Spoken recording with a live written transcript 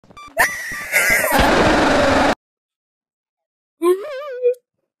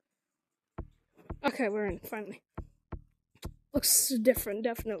Okay, we're in, finally. Looks different,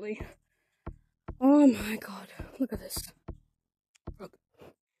 definitely. Oh my god, look at this.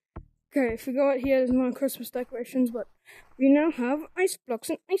 Okay, if we go out here, there's more Christmas decorations, but we now have ice blocks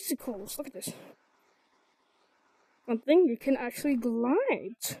and icicles. Look at this. One thing, you can actually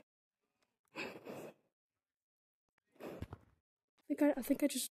glide. I think I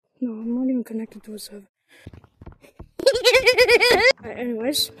just... No, I'm not even connected to a server.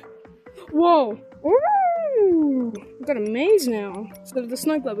 Anyways. Whoa! Ooh! We've got a maze now. Instead of the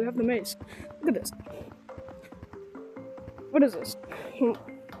snow globe, we have the maze. Look at this. What is this? Oh,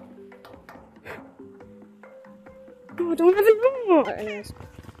 I don't have it anymore! Anyways.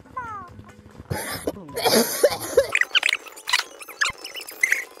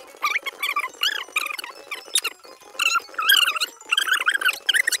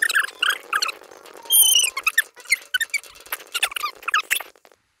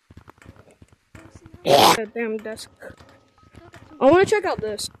 Damn desk. I want to check out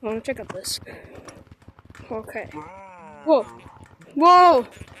this. Okay. Whoa. Whoa.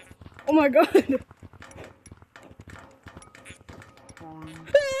 Oh my god.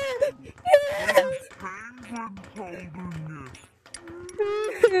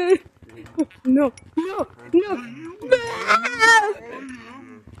 No. No. No.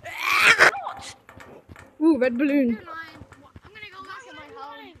 Ooh, red balloon.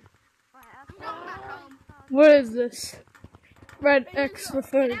 What is this? Red X for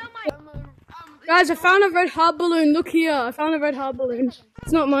fun. Guys, I found a red heart balloon. Look here. I found a red heart balloon.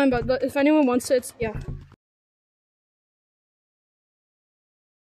 It's not mine, but if anyone wants it, yeah.